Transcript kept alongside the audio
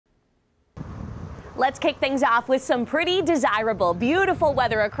Let's kick things off with some pretty desirable, beautiful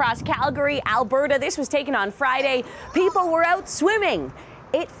weather across Calgary, Alberta. This was taken on Friday. People were out swimming.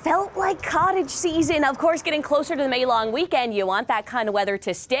 It felt like cottage season. Of course, getting closer to the May long weekend, you want that kind of weather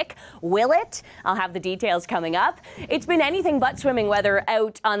to stick. Will it? I'll have the details coming up. It's been anything but swimming weather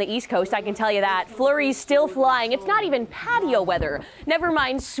out on the East Coast, I can tell you that. Flurries still flying. It's not even patio weather. Never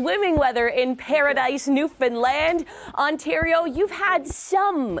mind swimming weather in Paradise, Newfoundland. Ontario, you've had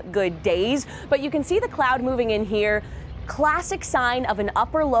some good days, but you can see the cloud moving in here. Classic sign of an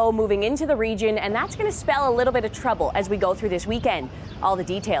upper low moving into the region, and that's going to spell a little bit of trouble as we go through this weekend. All the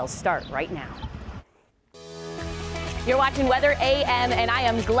details start right now. You're watching Weather AM, and I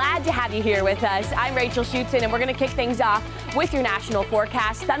am glad to have you here with us. I'm Rachel Schoutsen, and we're going to kick things off with your national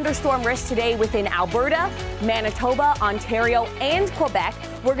forecast. Thunderstorm risk today within Alberta, Manitoba, Ontario, and Quebec.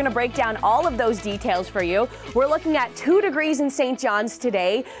 We're going to break down all of those details for you. We're looking at 2 degrees in St. John's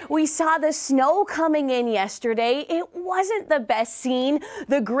today. We saw the snow coming in yesterday. It wasn't the best scene.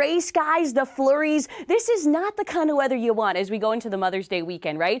 The gray skies, the flurries. This is not the kind of weather you want as we go into the Mother's Day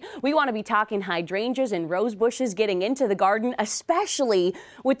weekend, right? We want to be talking hydrangeas and rose bushes getting into the garden, especially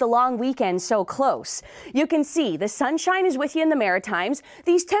with the long weekend so close. You can see the sunshine is with you in the Maritimes.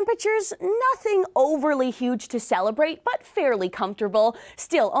 These temperatures, nothing overly huge to celebrate, but fairly comfortable.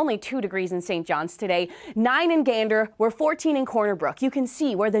 Still only 2 degrees in St. John's today, 9 in Gander, we're 14 in Corner Brook. You can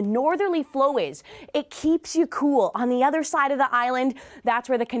see where the northerly flow is. It keeps you cool. On the other side of the island, that's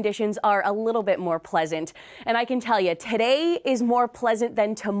where the conditions are a little bit more pleasant. And I can tell you, today is more pleasant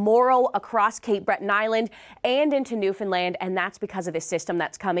than tomorrow across Cape Breton Island and into Newfoundland, and that's because of this system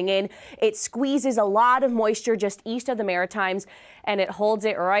that's coming in. It squeezes a lot of moisture just east of the Maritimes, and it holds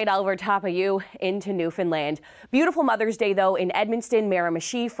it right over top of you into Newfoundland. Beautiful Mother's Day, though, in Edmundston,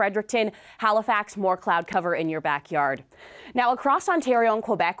 Miramichi, Fredericton, Halifax, more cloud cover in your backyard. Now, across Ontario and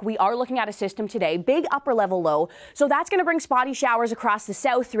Quebec, we are looking at a system today, big upper level low. So that's going to bring spotty showers across the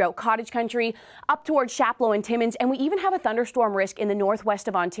south throughout Cottage Country, up towards Chapleau and Timmins, and we even have a thunderstorm risk in the northwest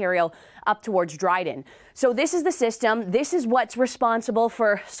of Ontario up towards Dryden. So this is the system. This is what's responsible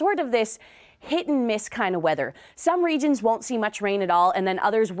for sort of this hit and miss kind of weather. Some regions won't see much rain at all, and then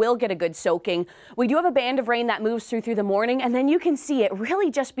others will get a good soaking. We do have a band of rain that moves through the morning, and then you can see it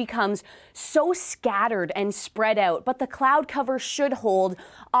really just becomes so scattered and spread out, but the cloud cover should hold.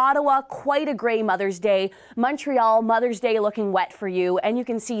 Ottawa, quite a gray Mother's Day. Montreal, Mother's Day looking wet for you, and you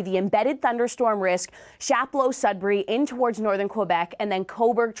can see the embedded thunderstorm risk, Chapleau, Sudbury, in towards northern Quebec, and then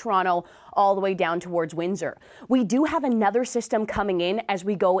Cobourg, Toronto, all the way down towards Windsor. We do have another system coming in as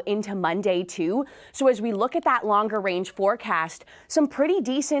we go into Monday too. So as we look at that longer range forecast, some pretty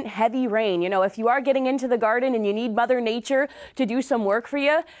decent heavy rain. You know, if you are getting into the garden and you need Mother Nature to do some work for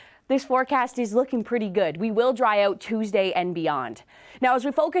you, this forecast is looking pretty good. We will dry out Tuesday and beyond. Now, as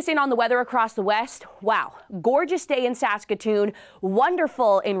we focus in on the weather across the west, wow, gorgeous day in Saskatoon,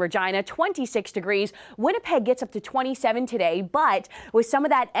 wonderful in Regina, 26 degrees. Winnipeg gets up to 27 today, but with some of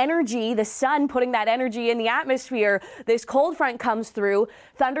that energy, the sun putting that energy in the atmosphere, this cold front comes through.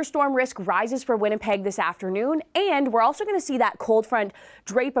 Thunderstorm risk rises for Winnipeg this afternoon, and we're also going to see that cold front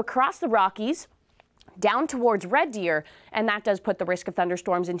drape across the Rockies down towards Red Deer, and that does put the risk of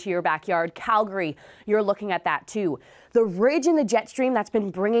thunderstorms into your backyard. Calgary, you're looking at that too. The ridge and the jet stream that's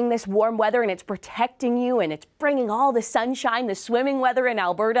been bringing this warm weather, and it's protecting you, and it's bringing all the sunshine, the swimming weather in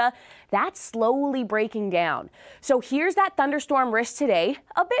Alberta, that's slowly breaking down. So here's that thunderstorm risk today,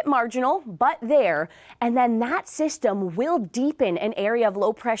 a bit marginal, but there, and then that system will deepen an area of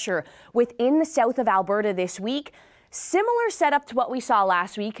low pressure within the south of Alberta this week. Similar setup to what we saw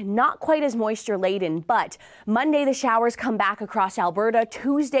last week, not quite as moisture laden, but Monday the showers come back across Alberta.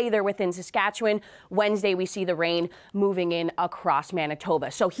 Tuesday they're within Saskatchewan. Wednesday we see the rain moving in across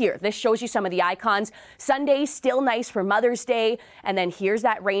Manitoba. So here, this shows you some of the icons. Sunday still nice for Mother's Day, and then here's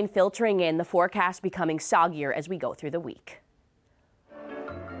that rain filtering in, the forecast becoming soggier as we go through the week.